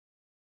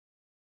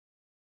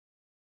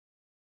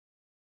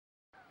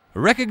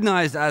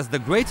Recognized as the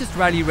greatest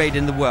rally raid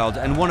in the world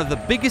and one of the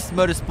biggest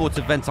motorsports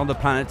events on the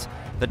planet,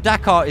 the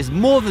Dakar is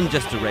more than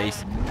just a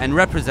race and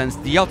represents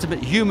the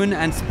ultimate human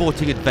and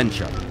sporting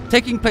adventure.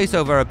 Taking place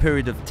over a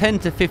period of 10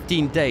 to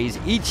 15 days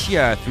each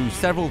year through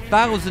several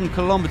thousand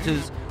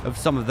kilometers of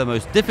some of the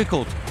most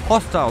difficult,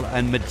 hostile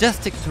and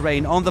majestic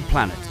terrain on the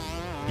planet.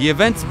 The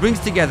event brings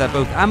together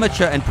both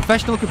amateur and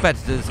professional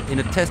competitors in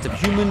a test of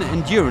human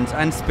endurance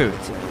and spirit.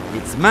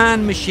 It's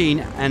man, machine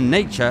and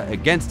nature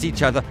against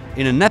each other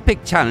in an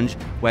epic challenge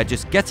where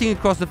just getting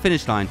across the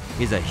finish line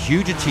is a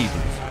huge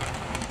achievement.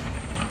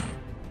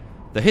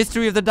 The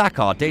history of the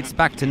Dakar dates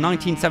back to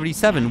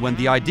 1977 when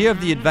the idea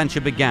of the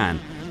adventure began.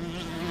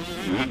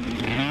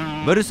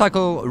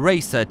 Motorcycle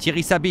racer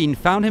Thierry Sabine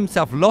found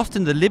himself lost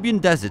in the Libyan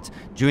desert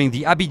during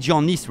the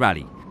Abidjan-Nice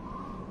rally.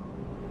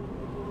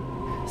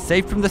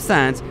 Saved from the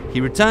sands,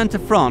 he returned to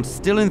France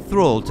still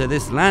enthralled to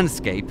this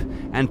landscape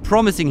and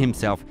promising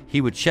himself he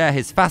would share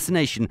his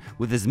fascination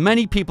with as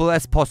many people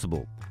as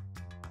possible.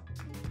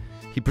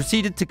 He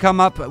proceeded to come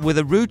up with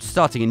a route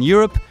starting in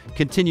Europe,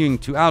 continuing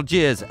to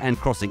Algiers and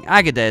crossing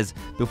Agadez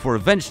before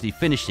eventually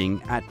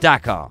finishing at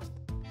Dakar.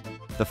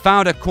 The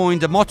founder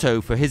coined a motto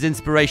for his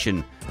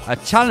inspiration: a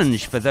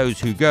challenge for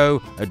those who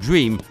go, a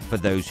dream for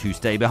those who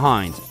stay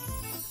behind.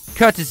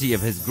 Courtesy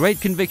of his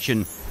great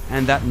conviction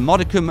and that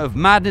modicum of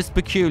madness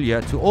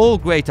peculiar to all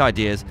great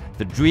ideas,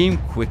 the dream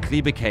quickly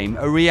became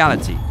a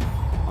reality.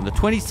 On the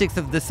 26th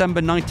of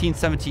December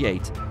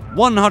 1978,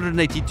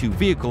 182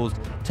 vehicles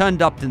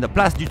turned up in the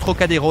Place du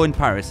Trocadéro in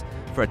Paris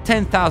for a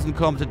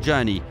 10,000-kilometer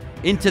journey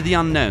into the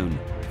unknown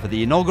for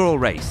the inaugural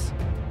race.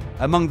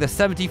 Among the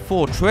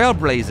 74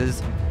 trailblazers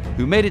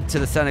who made it to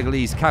the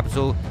Senegalese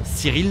capital,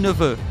 Cyril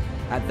Neveu,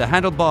 at the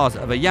handlebars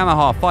of a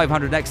Yamaha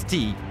 500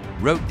 XT,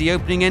 wrote the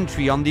opening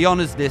entry on the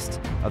honours list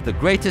of the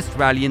greatest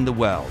rally in the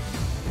world.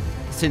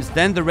 Since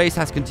then, the race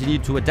has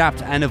continued to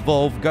adapt and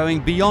evolve,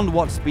 going beyond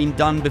what's been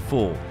done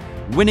before,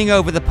 winning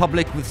over the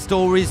public with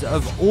stories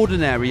of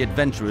ordinary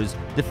adventurers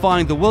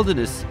defying the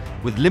wilderness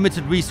with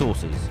limited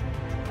resources.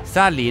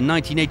 Sadly, in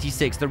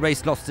 1986, the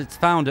race lost its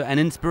founder and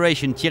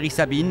inspiration, Thierry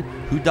Sabine,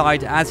 who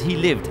died as he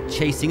lived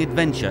chasing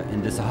adventure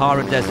in the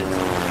Sahara Desert.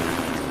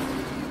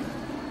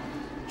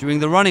 During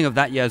the running of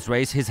that year's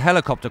race, his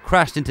helicopter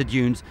crashed into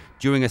dunes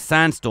during a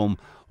sandstorm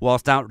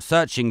whilst out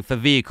searching for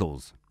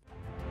vehicles.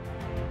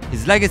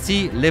 His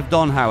legacy lived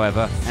on,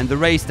 however, and the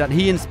race that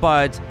he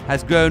inspired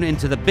has grown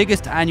into the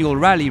biggest annual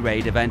rally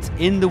raid event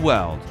in the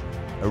world.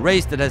 A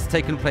race that has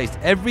taken place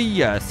every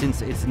year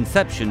since its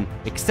inception,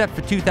 except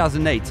for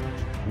 2008,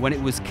 when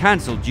it was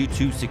cancelled due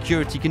to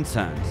security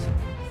concerns.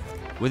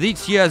 With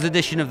each year's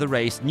edition of the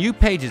race, new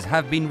pages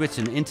have been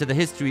written into the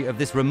history of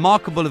this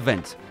remarkable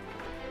event,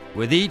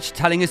 with each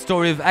telling a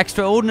story of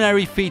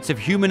extraordinary feats of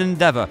human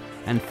endeavour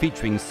and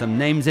featuring some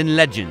names in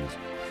legend.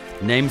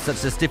 Names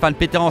such as Stéphane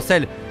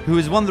Péterancel, who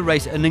has won the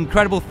race an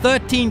incredible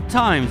 13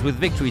 times with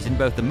victories in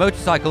both the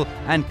motorcycle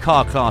and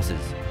car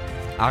classes.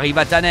 Harry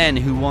Vatanen,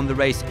 who won the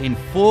race in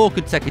 4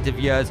 consecutive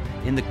years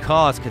in the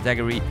cars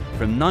category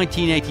from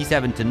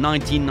 1987 to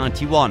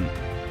 1991.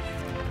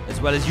 As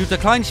well as Jutta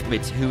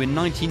Kleinschmidt, who in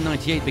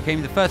 1998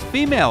 became the first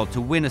female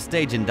to win a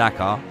stage in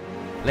Dakar,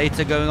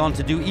 later going on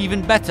to do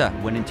even better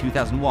when in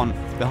 2001,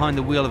 behind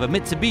the wheel of a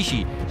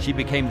Mitsubishi, she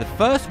became the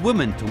first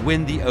woman to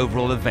win the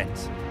overall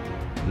event.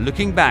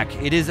 Looking back,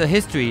 it is a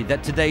history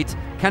that to date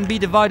can be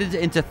divided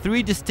into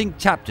 3 distinct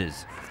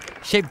chapters,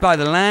 shaped by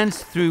the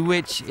lands through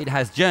which it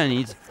has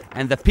journeyed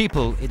and the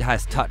people it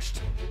has touched.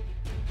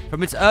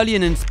 From its early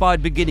and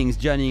inspired beginnings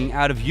journeying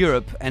out of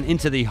Europe and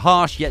into the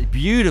harsh yet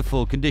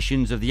beautiful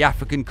conditions of the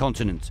African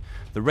continent,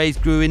 the race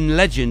grew in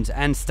legend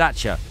and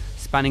stature,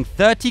 spanning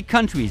 30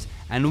 countries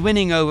and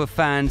winning over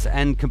fans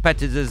and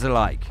competitors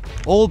alike,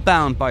 all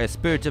bound by a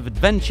spirit of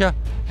adventure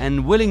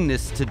and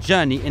willingness to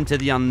journey into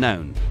the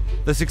unknown.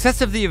 The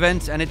success of the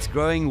event and its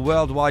growing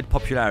worldwide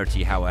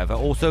popularity, however,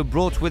 also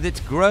brought with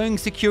it growing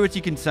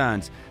security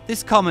concerns.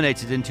 This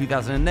culminated in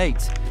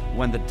 2008,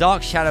 when the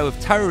dark shadow of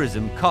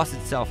terrorism cast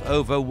itself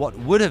over what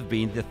would have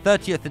been the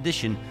 30th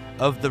edition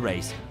of the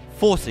race,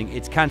 forcing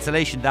its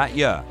cancellation that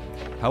year.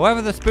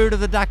 However, the spirit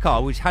of the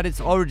Dakar, which had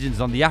its origins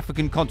on the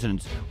African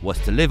continent, was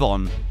to live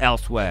on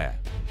elsewhere.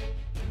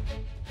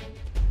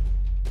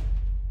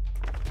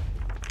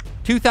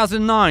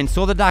 2009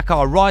 saw the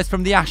Dakar rise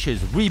from the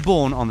ashes,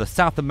 reborn on the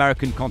South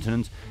American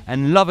continent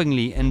and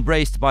lovingly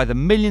embraced by the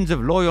millions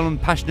of loyal and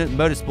passionate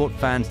motorsport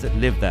fans that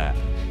live there.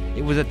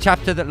 It was a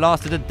chapter that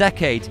lasted a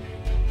decade,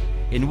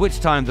 in which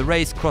time the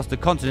race crossed the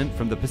continent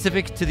from the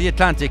Pacific to the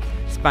Atlantic,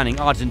 spanning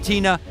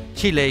Argentina,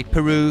 Chile,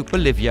 Peru,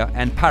 Bolivia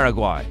and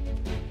Paraguay.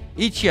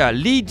 Each year,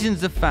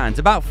 legions of fans,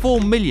 about 4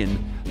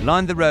 million,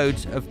 lined the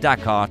roads of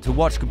Dakar to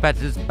watch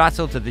competitors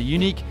battle to the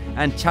unique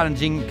and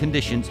challenging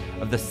conditions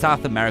of the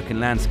South American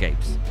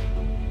landscapes.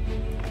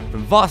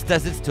 From vast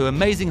deserts to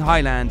amazing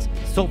highlands,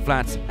 salt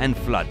flats and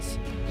floods,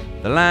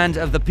 the land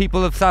of the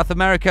people of South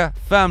America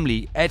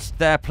firmly etched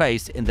their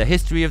place in the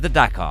history of the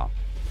Dakar.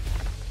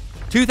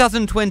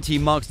 2020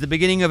 marks the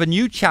beginning of a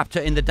new chapter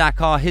in the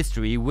Dakar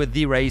history, with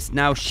the race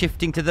now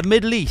shifting to the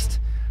Middle East.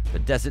 The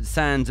desert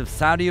sands of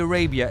Saudi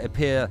Arabia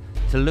appear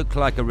to look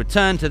like a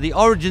return to the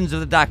origins of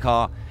the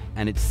Dakar,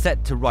 and it's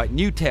set to write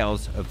new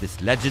tales of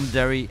this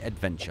legendary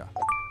adventure.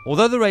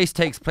 Although the race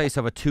takes place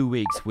over 2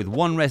 weeks with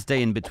one rest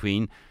day in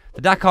between,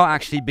 the Dakar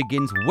actually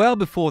begins well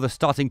before the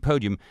starting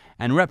podium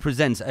and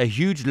represents a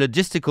huge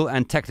logistical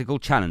and technical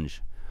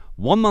challenge.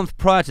 1 month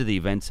prior to the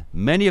event,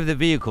 many of the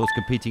vehicles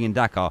competing in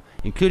Dakar,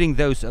 including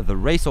those of the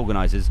race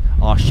organizers,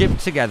 are shipped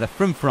together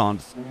from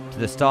France to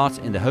the start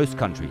in the host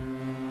country.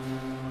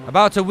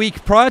 About a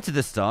week prior to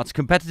the start,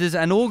 competitors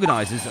and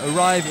organizers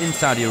arrive in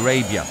Saudi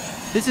Arabia.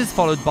 This is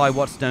followed by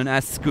what's known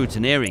as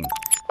scrutineering.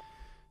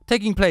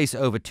 Taking place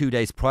over 2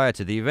 days prior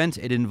to the event,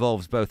 it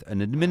involves both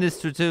an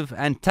administrative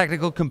and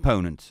technical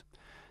component.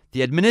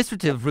 The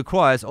administrative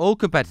requires all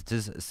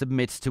competitors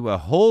submit to a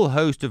whole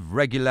host of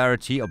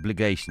regularity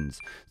obligations,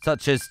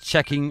 such as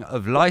checking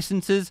of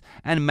licenses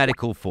and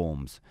medical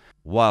forms,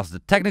 whilst the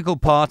technical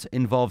part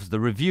involves the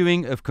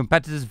reviewing of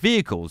competitors'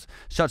 vehicles,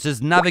 such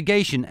as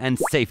navigation and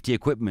safety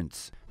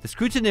equipment. The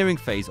scrutineering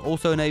phase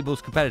also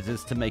enables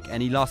competitors to make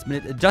any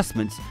last-minute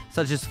adjustments,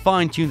 such as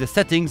fine-tune the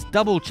settings,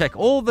 double-check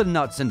all the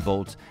nuts and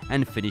bolts,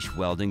 and finish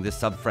welding the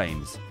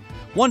subframes.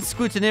 Once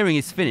scrutineering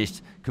is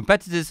finished,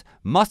 competitors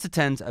must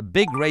attend a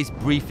big race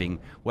briefing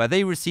where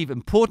they receive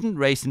important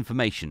race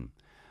information.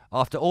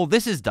 After all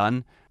this is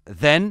done,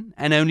 then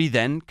and only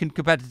then can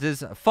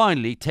competitors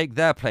finally take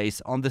their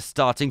place on the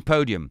starting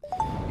podium.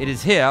 It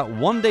is here,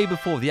 1 day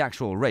before the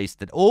actual race,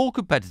 that all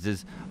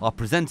competitors are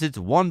presented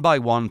one by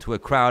one to a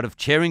crowd of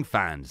cheering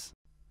fans.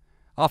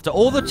 After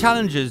all the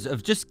challenges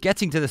of just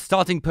getting to the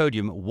starting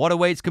podium, what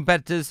awaits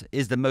competitors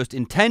is the most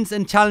intense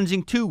and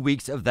challenging 2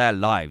 weeks of their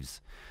lives.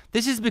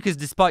 This is because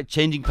despite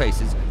changing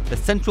places, the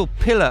central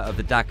pillar of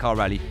the Dakar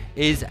Rally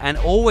is and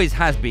always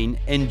has been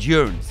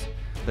endurance.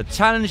 The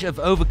challenge of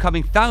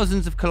overcoming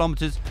thousands of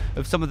kilometers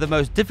of some of the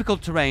most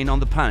difficult terrain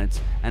on the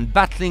planet and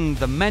battling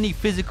the many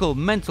physical,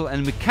 mental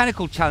and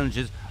mechanical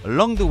challenges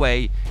along the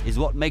way is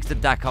what makes the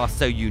Dakar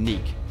so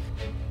unique.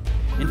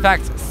 In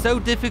fact, so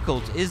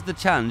difficult is the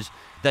challenge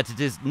that it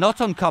is not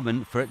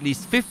uncommon for at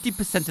least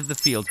 50% of the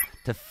field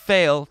to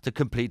fail to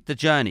complete the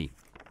journey.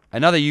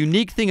 Another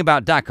unique thing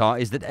about Dakar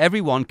is that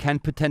everyone can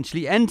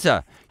potentially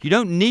enter. You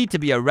don't need to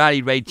be a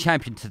rally raid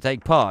champion to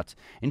take part.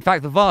 In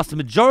fact, the vast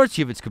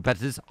majority of its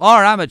competitors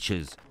are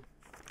amateurs.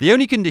 The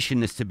only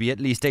condition is to be at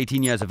least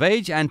 18 years of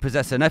age and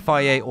possess an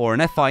FIA or an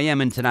FIM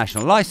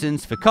international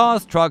license for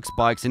cars, trucks,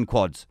 bikes and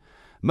quads.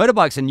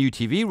 Motorbikes and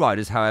UTV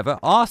riders, however,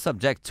 are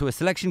subject to a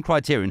selection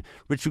criterion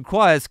which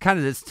requires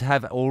candidates to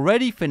have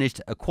already finished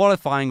a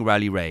qualifying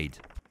rally raid.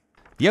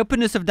 The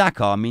openness of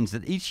Dakar means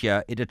that each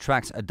year it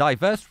attracts a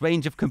diverse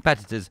range of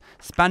competitors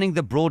spanning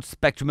the broad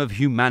spectrum of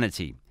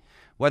humanity.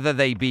 Whether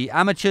they be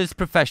amateurs,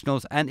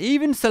 professionals and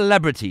even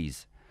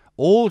celebrities,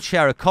 all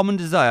share a common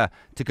desire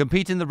to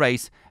compete in the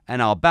race and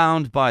are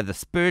bound by the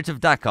spirit of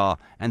Dakar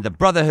and the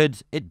brotherhood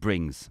it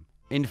brings.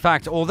 In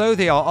fact, although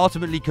they are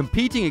ultimately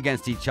competing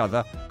against each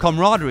other,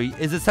 camaraderie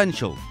is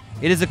essential.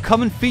 It is a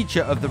common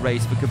feature of the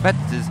race for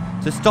competitors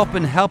to stop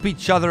and help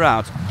each other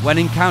out when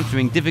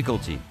encountering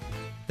difficulty.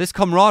 This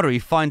camaraderie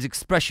finds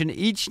expression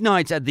each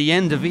night at the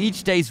end of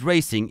each day's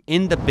racing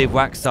in the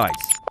bivouac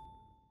sites.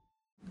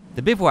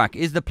 The bivouac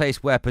is the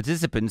place where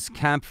participants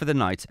camp for the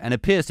night and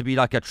appears to be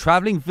like a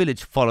travelling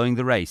village following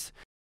the race.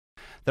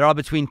 There are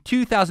between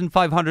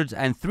 2,500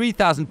 and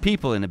 3,000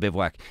 people in a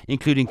bivouac,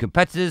 including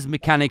competitors,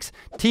 mechanics,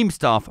 team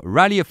staff,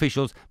 rally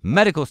officials,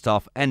 medical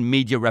staff and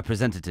media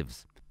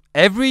representatives.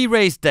 Every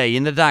race day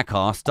in the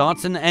Dakar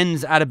starts and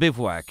ends at a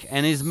bivouac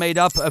and is made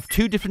up of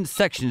 2 different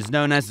sections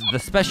known as the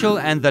Special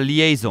and the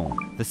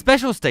Liaison. The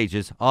Special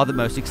stages are the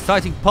most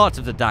exciting parts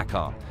of the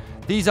Dakar.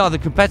 These are the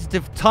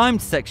competitive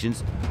timed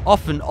sections,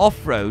 often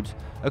off-road,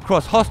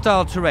 across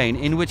hostile terrain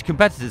in which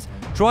competitors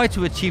try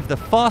to achieve the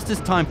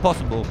fastest time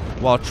possible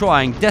while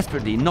trying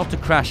desperately not to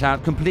crash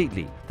out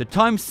completely. The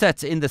time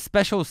set in the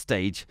special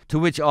stage, to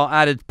which are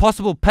added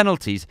possible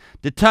penalties,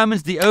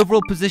 determines the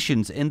overall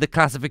positions in the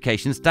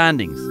classification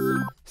standings.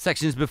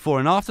 Sections before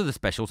and after the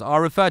specials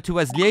are referred to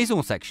as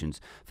liaison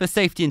sections. For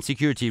safety and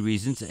security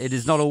reasons, it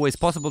is not always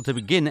possible to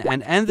begin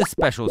and end the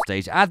special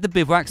stage at the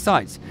bivouac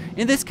sites.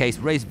 In this case,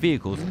 race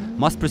vehicles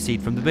must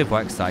proceed from the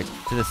bivouac site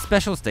to the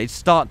special stage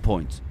start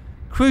point.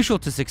 Crucial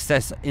to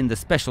success in the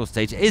special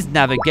stage is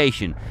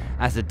navigation,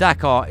 as the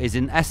Dakar is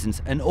in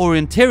essence an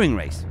orienteering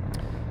race.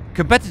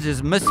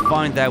 Competitors must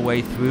find their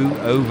way through,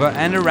 over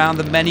and around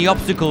the many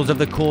obstacles of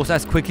the course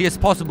as quickly as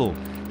possible.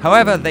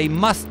 However, they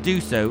must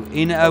do so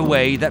in a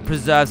way that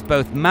preserves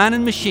both man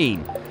and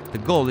machine. The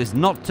goal is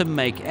not to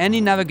make any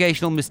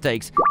navigational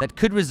mistakes that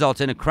could result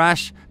in a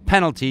crash,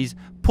 penalties,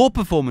 poor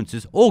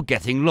performances or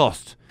getting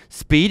lost.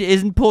 Speed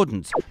is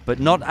important, but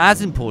not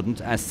as important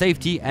as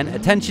safety and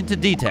attention to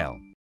detail.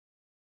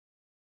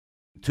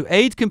 To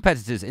aid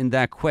competitors in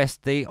their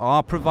quest, they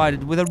are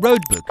provided with a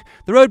roadbook.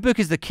 The roadbook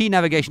is the key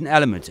navigation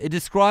element. It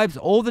describes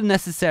all the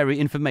necessary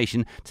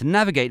information to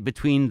navigate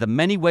between the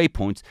many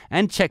waypoints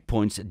and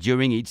checkpoints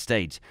during each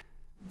stage.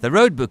 The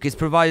roadbook is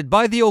provided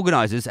by the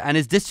organisers and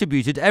is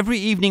distributed every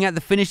evening at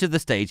the finish of the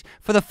stage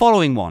for the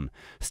following one.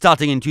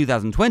 Starting in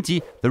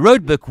 2020, the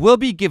roadbook will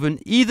be given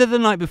either the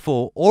night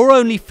before or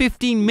only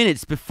 15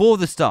 minutes before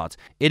the start.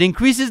 It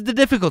increases the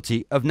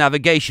difficulty of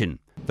navigation.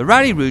 The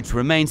rally route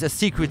remains a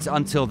secret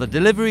until the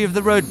delivery of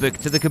the roadbook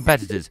to the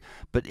competitors,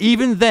 but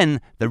even then,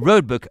 the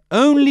roadbook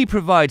only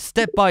provides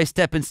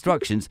step-by-step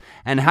instructions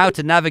and how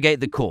to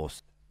navigate the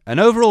course. An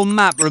overall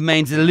map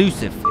remains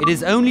elusive. It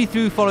is only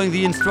through following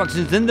the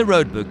instructions in the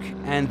roadbook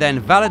and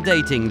then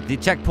validating the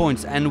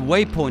checkpoints and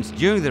waypoints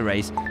during the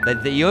race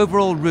that the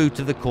overall route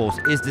of the course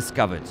is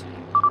discovered.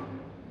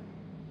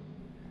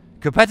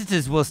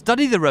 Competitors will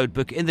study the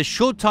roadbook in the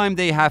short time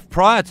they have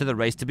prior to the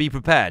race to be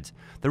prepared.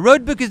 The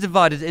roadbook is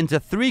divided into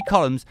 3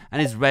 columns and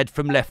is read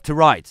from left to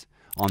right.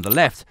 On the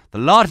left, the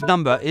large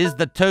number is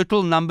the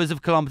total numbers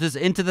of kilometers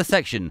into the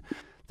section.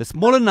 The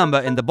smaller number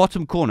in the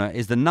bottom corner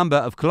is the number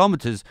of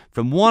kilometers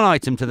from one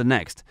item to the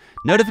next.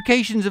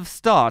 Notifications of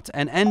start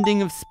and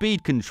ending of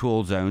speed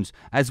control zones,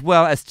 as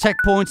well as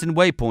checkpoints and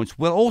waypoints,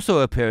 will also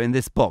appear in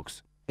this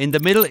box. In the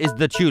middle is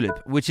the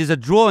tulip, which is a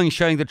drawing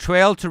showing the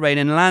trail, terrain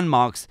and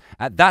landmarks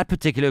at that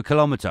particular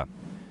kilometer.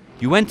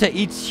 You enter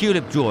each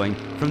tulip drawing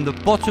from the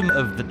bottom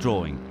of the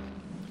drawing.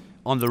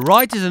 On the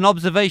right is an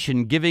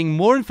observation giving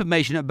more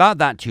information about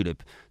that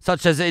tulip,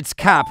 such as its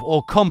cap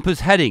or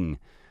compass heading,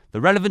 the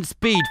relevant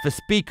speed for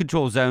speed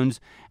control zones,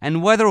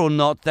 and whether or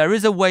not there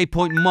is a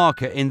waypoint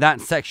marker in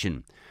that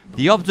section.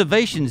 The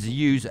observations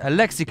use a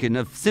lexicon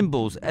of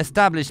symbols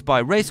established by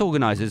race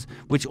organisers,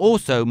 which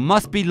also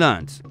must be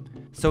learnt.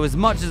 So as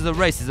much as the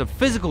race is a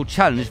physical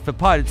challenge for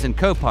pilots and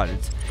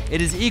co-pilots,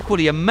 it is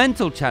equally a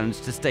mental challenge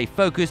to stay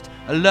focused,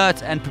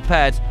 alert and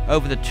prepared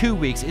over the 2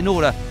 weeks in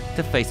order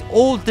to face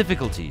all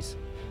difficulties.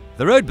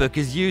 The roadbook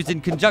is used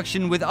in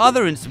conjunction with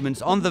other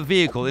instruments on the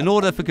vehicle in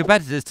order for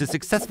competitors to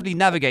successfully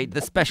navigate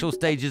the special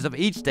stages of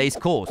each day's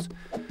course.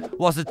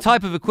 Whilst the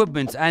type of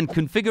equipment and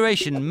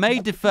configuration may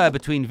differ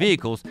between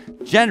vehicles,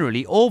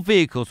 generally all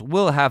vehicles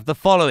will have the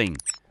following: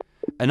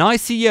 an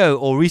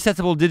ICO or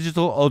resettable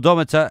digital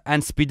odometer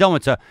and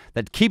speedometer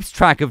that keeps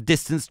track of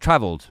distance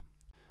travelled,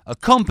 a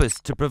compass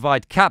to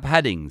provide cap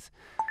headings,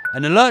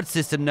 an alert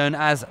system known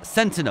as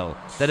Sentinel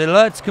that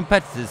alerts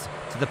competitors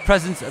to the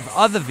presence of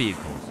other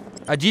vehicles,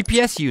 a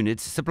GPS unit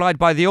supplied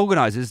by the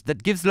organisers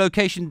that gives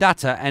location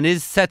data and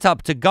is set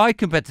up to guide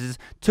competitors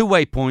to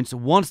waypoints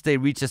once they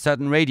reach a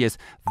certain radius,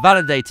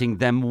 validating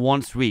them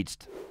once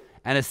reached,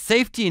 and a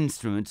safety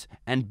instrument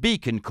and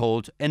beacon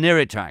called an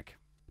Iritrack.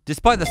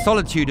 Despite the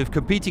solitude of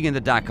competing in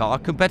the Dakar,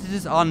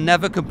 competitors are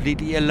never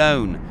completely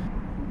alone.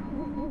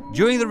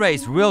 During the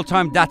race,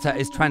 real-time data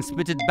is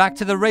transmitted back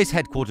to the race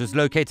headquarters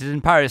located in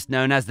Paris,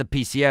 known as the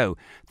PCO.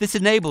 This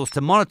enables to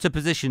monitor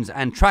positions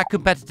and track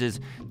competitors,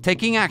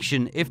 taking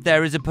action if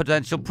there is a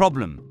potential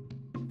problem.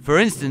 For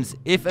instance,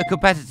 if a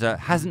competitor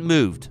hasn't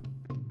moved.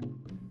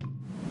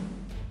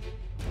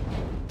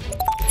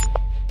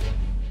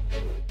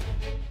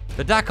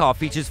 The Dakar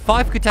features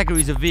 5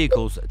 categories of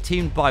vehicles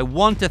teamed by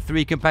 1 to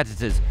 3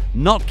 competitors,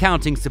 not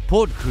counting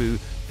support crew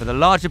for the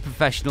larger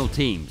professional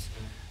teams.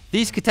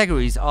 These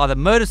categories are the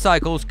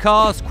motorcycles,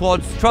 cars,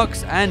 quads,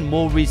 trucks and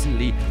more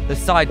recently the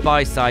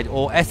side-by-side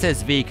or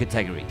SSV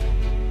category.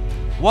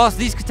 Whilst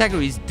these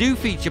categories do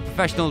feature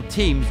professional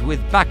teams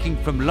with backing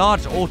from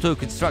large auto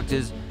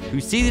constructors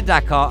who see the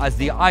Dakar as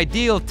the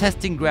ideal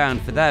testing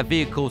ground for their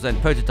vehicles and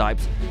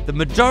prototypes, the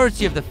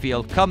majority of the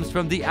field comes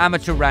from the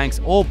amateur ranks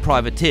or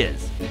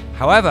privateers.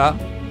 However,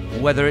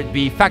 whether it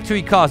be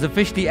factory cars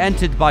officially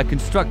entered by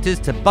constructors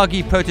to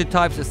buggy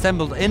prototypes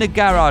assembled in a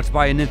garage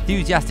by an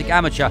enthusiastic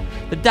amateur,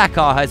 the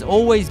Dakar has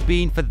always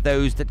been for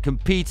those that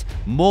compete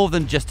more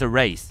than just a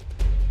race.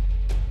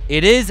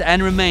 It is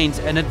and remains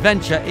an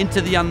adventure into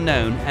the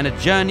unknown and a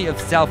journey of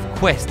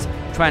self-quest,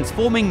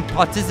 transforming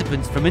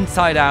participants from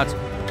inside out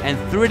and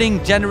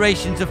thrilling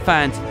generations of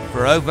fans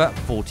for over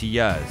 40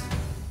 years.